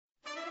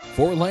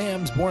4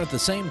 lambs born at the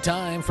same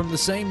time from the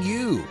same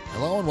ewe.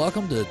 Hello and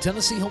welcome to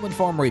Tennessee Home and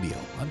Farm Radio.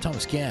 I'm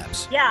Thomas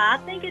Capps. Yeah,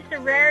 I think it's a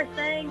rare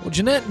thing. Well,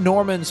 Jeanette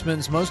Norman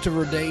spends most of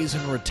her days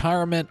in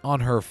retirement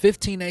on her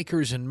 15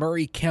 acres in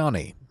Murray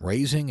County,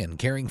 raising and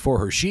caring for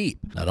her sheep.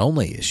 Not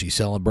only is she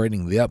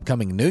celebrating the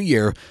upcoming new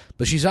year,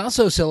 but she's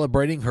also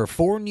celebrating her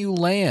 4 new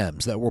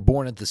lambs that were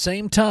born at the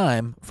same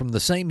time from the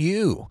same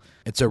ewe.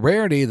 It's a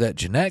rarity that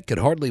Jeanette could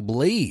hardly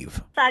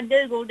believe. I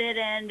Googled it,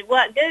 and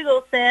what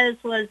Google says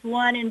was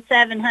 1 in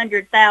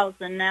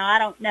 700,000. Now, I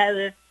don't know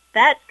if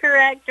that's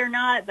correct or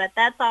not, but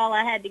that's all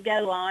I had to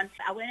go on.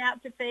 I went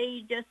out to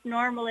feed just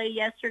normally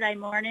yesterday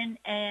morning,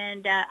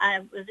 and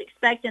I was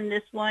expecting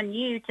this one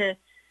ewe to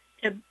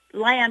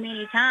lamb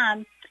any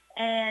time.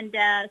 And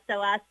so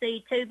I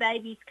see 2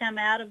 babies come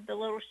out of the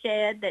little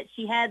shed that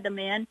she had them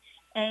in,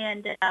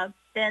 and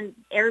then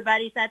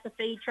everybody's at the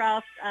feed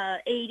trough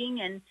eating,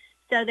 and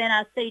so then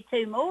I see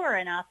 2 more,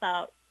 and I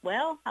thought,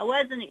 well, I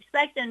wasn't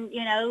expecting,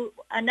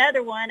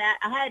 another one.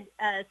 I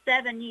had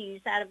 7 ewes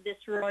out of this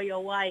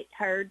Royal White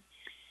herd,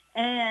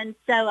 and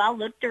so I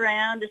looked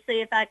around to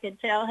see if I could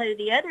tell who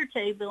the other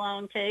 2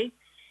 belonged to,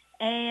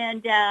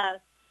 and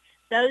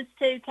those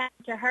 2 came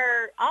to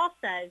her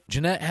also.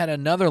 Jeanette had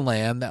another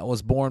lamb that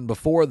was born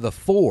before the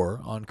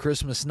 4 on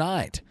Christmas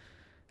night.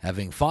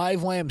 Having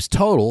 5 lambs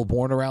total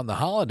born around the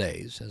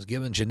holidays has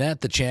given Jeanette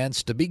the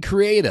chance to be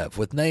creative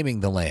with naming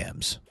the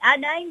lambs. I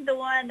named the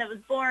one that was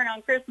born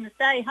on Christmas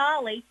Day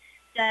Holly,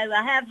 so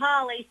I have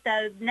Holly.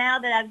 So now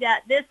that I've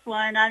got this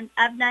one,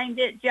 I've named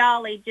it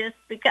Jolly just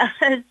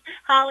because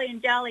Holly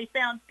and Jolly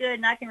sounds good,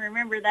 and I can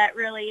remember that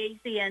really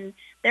easy. And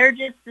they're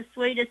just the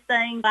sweetest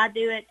thing. I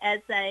do it as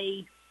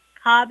a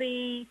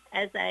hobby,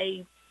 as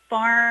a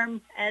farm,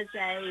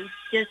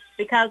 just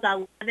because I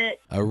love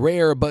it. A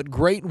rare but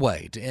great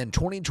way to end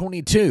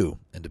 2022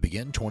 and to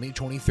begin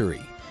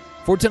 2023.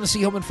 For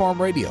Tennessee Home and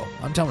Farm Radio,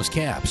 I'm Thomas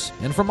Capps,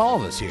 and from all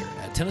of us here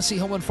at Tennessee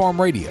Home and Farm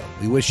Radio,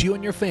 we wish you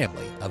and your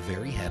family a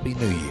very happy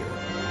new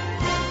year.